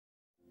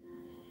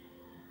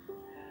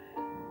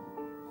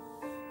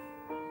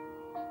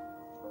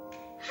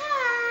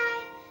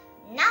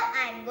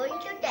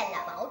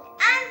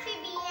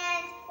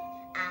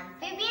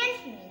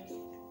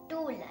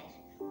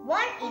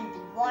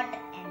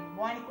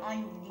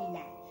on the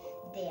land.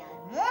 There are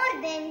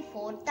more than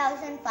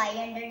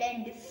 4,500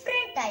 and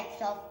different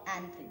types of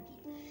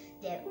amphibians.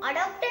 They are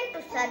adapted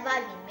to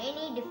survive in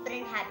many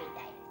different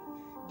habitats.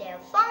 They are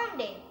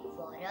found in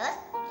forest,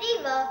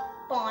 river,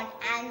 pond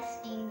and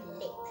stream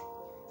lakes.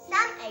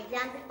 Some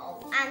examples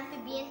of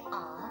amphibians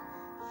are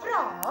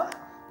frog,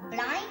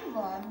 blind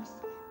worms,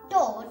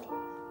 toad,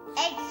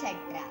 etc.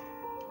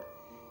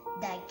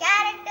 The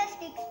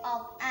characteristics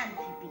of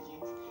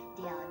amphibians.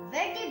 They are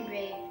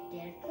vertebrate, they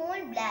are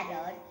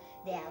cold-blooded,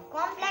 they have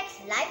complex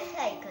life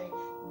cycle,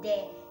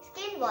 their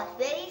skin was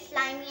very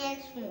slimy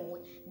and smooth,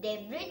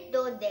 they breathe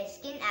through their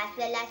skin as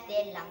well as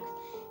their lungs.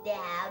 They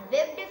have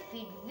webbed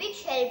feet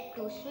which help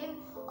to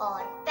swim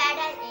or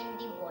paddle in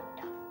the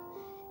water.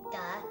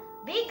 The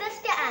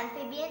biggest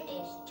amphibian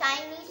is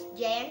Chinese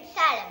giant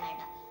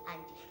salamander and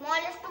the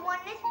smallest one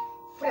is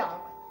frog.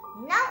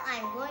 Now I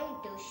am going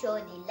to show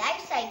the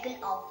life cycle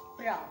of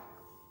frog.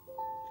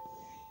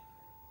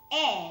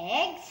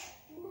 Eggs,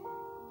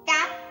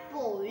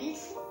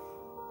 tadpoles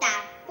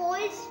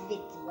with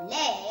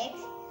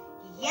legs,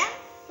 young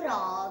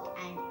frog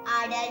and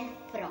adult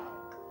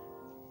frog.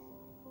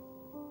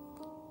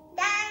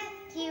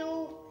 Thank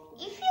you.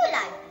 If you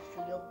like this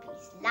video,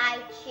 please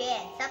like, share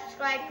and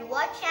subscribe to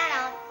our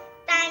channel.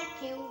 Thank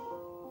you.